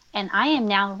you, and I am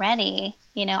now ready.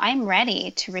 I'm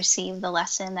ready to receive the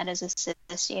lesson that is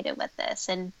associated with this.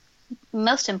 And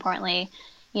most importantly,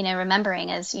 remembering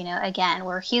is, again,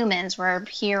 we're humans, we're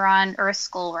here on Earth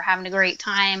School, we're having a great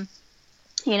time.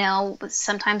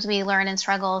 Sometimes we learn in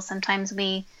struggle, sometimes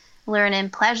we learn in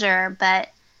pleasure, but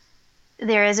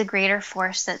there is a greater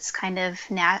force that's kind of,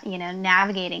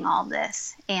 navigating all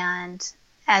this. And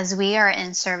as we are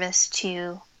in service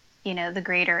to, the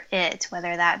greater it,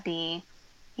 whether that be,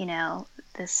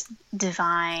 this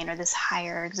divine or this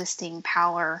higher existing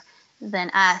power than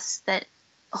us, that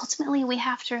ultimately we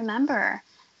have to remember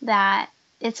that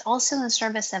it's also in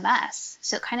service of us.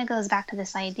 So it kind of goes back to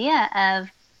this idea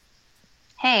of,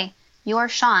 hey, you're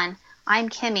Sean, I'm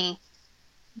Kimmy.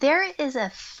 There is a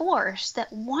force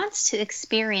that wants to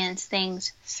experience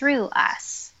things through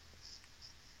us.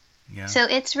 Yeah. So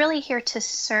it's really here to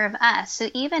serve us. So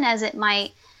even as it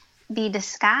might be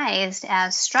disguised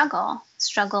as struggle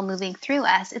moving through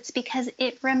us, it's because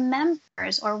it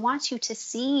remembers or wants you to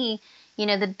see,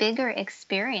 the bigger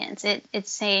experience.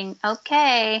 It's saying,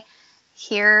 okay,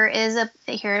 here's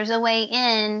a way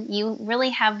in. You really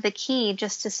have the key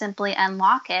just to simply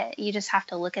unlock it. You just have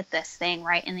to look at this thing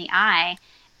right in the eye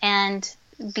and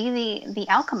be the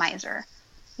alchemizer,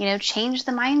 change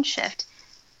the mind shift.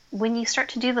 When you start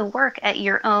to do the work at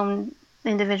your own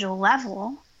individual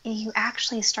level, you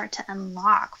actually start to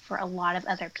unlock for a lot of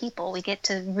other people. We get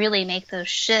to really make those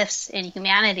shifts in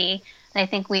humanity. And I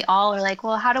think we all are like,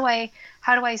 well, how do I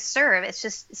serve? It's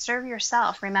just serve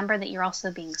yourself. Remember that you're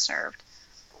also being served.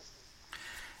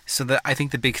 So I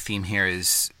think the big theme here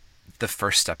is the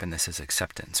first step in this is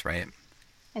acceptance, right?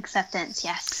 Acceptance,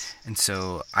 yes. And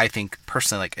so I think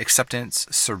personally, like acceptance,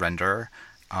 surrender,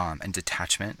 and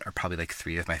detachment are probably like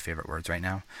 3 of my favorite words right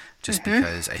now, just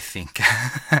because I think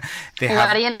they have.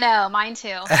 What do you know? Mine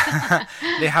too.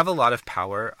 They have a lot of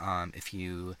power. And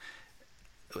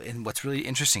what's really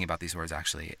interesting about these words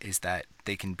actually is that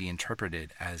they can be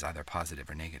interpreted as either positive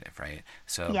or negative, right?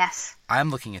 So yes. I'm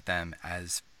looking at them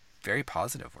as very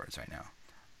positive words right now.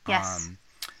 Yes.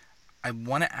 I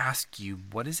want to ask you,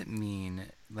 what does it mean,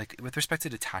 like with respect to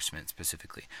detachment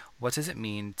specifically, what does it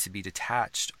mean to be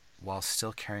detached while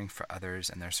still caring for others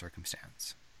and their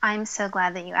circumstance? I'm so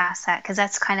glad that you asked that, because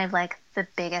that's kind of like the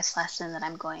biggest lesson that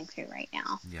I'm going through right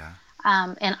now. Yeah.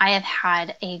 And I have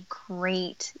had a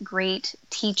great, great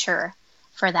teacher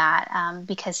for that,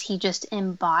 because he just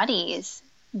embodies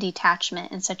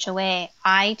detachment in such a way,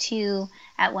 I too,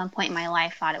 at one point in my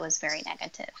life, thought it was very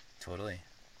negative. Totally.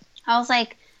 I was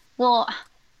like, well,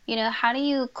 how do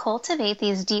you cultivate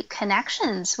these deep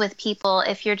connections with people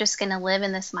if you're just going to live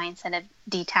in this mindset of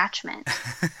detachment?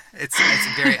 It's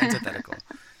very antithetical.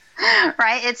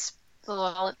 Right?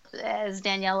 Well, as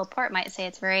Danielle Laporte might say,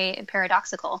 it's very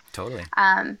paradoxical. Totally.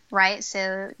 Right?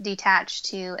 So detach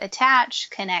to attach,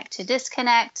 connect to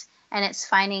disconnect, and it's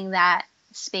finding that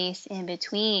space in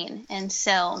between. And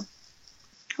so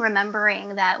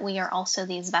remembering that we are also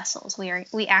these vessels.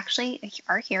 We actually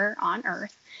are here on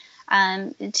Earth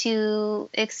to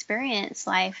experience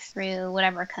life through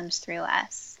whatever comes through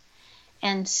us.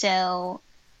 And so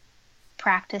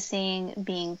practicing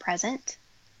being present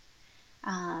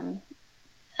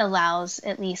allows,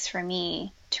 at least for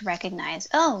me, to recognize,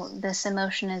 oh, this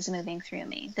emotion is moving through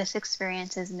me. This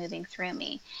experience is moving through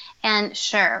me. And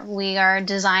sure, we are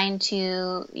designed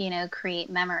to, create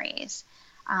memories.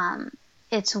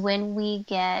 It's when we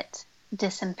get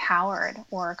disempowered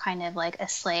or kind of like a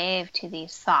slave to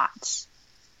these thoughts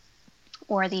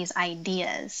or these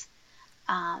ideas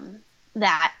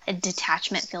that a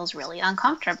detachment feels really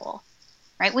uncomfortable.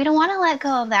 Right? We don't want to let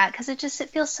go of that because it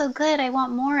feels so good. I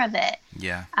want more of it.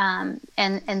 Yeah.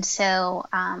 And so,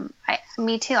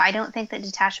 me too. I don't think that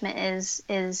detachment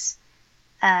is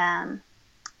a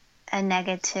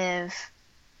negative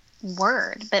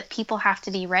word, but people have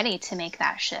to be ready to make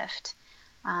that shift.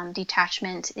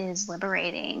 Detachment is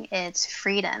liberating. It's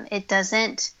freedom. It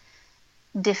doesn't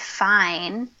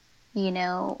define,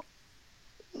 the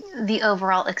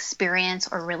overall experience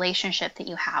or relationship that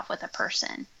you have with a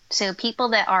person. So people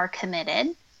that are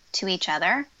committed to each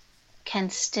other can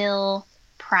still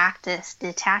practice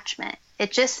detachment.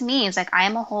 It just means like I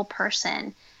am a whole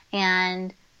person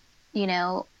and,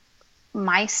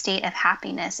 my state of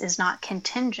happiness is not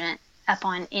contingent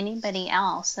upon anybody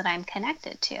else that I'm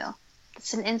connected to.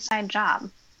 It's an inside job.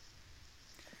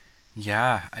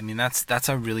 Yeah. I mean, that's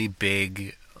a really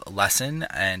big lesson.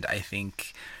 And I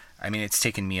think, it's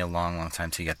taken me a long, long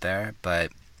time to get there,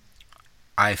 but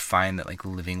I find that like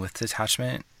living with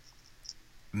detachment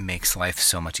makes life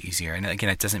so much easier. And again,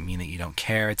 it doesn't mean that you don't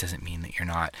care. It doesn't mean that you're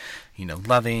not,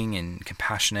 loving and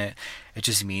compassionate. It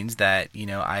just means that,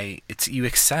 you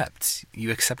accept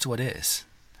what is,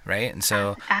 right? And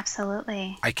so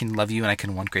absolutely, I can love you and I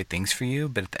can want great things for you,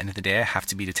 but at the end of the day, I have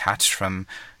to be detached from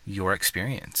your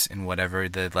experience and whatever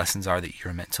the lessons are that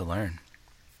you're meant to learn.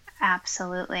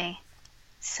 Absolutely.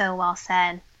 So well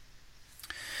said.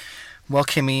 Well,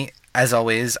 Kimmy, as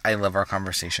always, I love our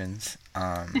conversations.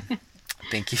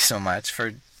 Thank you so much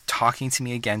for talking to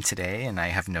me again today, and I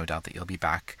have no doubt that you'll be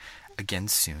back again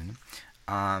soon.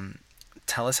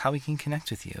 Tell us how we can connect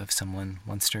with you if someone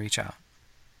wants to reach out.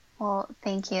 Well,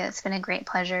 thank you. It's been a great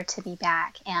pleasure to be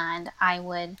back, and I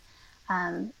would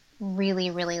really,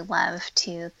 really love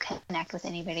to connect with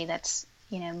anybody that's,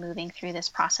 moving through this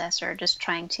process or just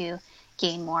trying to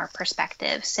gain more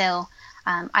perspective. So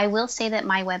I will say that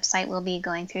my website will be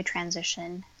going through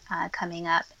transition coming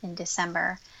up in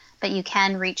December, but you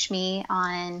can reach me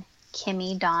on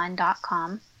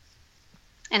kimmydawn.com.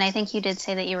 And I think you did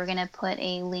say that you were going to put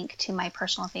a link to my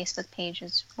personal Facebook page,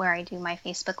 is where I do my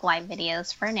Facebook Live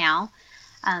videos for now.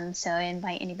 So I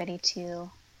invite anybody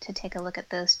to take a look at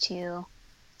those two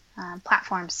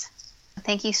platforms.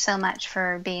 Thank you so much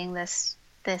for being this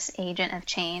agent of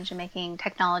change and making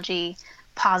technology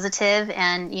positive.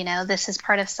 And, this is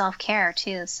part of self-care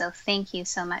too. So thank you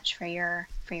so much for your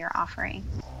offering.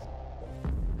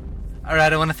 All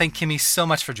right, I want to thank Kimmy so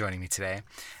much for joining me today.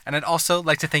 And I'd also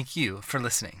like to thank you for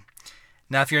listening.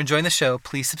 Now, if you're enjoying the show,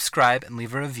 please subscribe and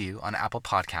leave a review on Apple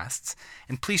Podcasts.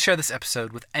 And please share this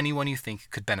episode with anyone you think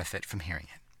could benefit from hearing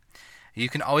it. You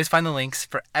can always find the links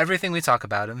for everything we talk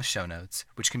about in the show notes,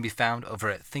 which can be found over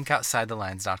at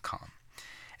thinkoutsidelines.com.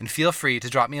 And feel free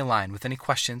to drop me a line with any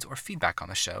questions or feedback on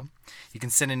the show. You can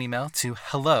send an email to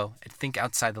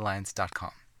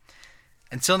hello@thinkoutsidelines.com.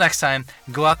 Until next time,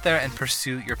 go out there and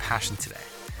pursue your passion today,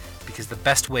 because the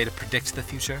best way to predict the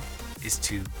future is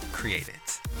to create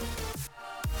it.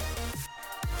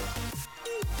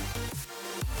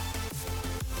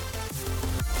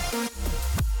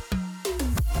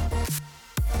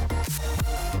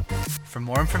 For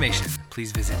more information,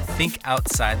 please visit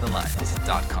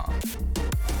thinkoutsidelines.com.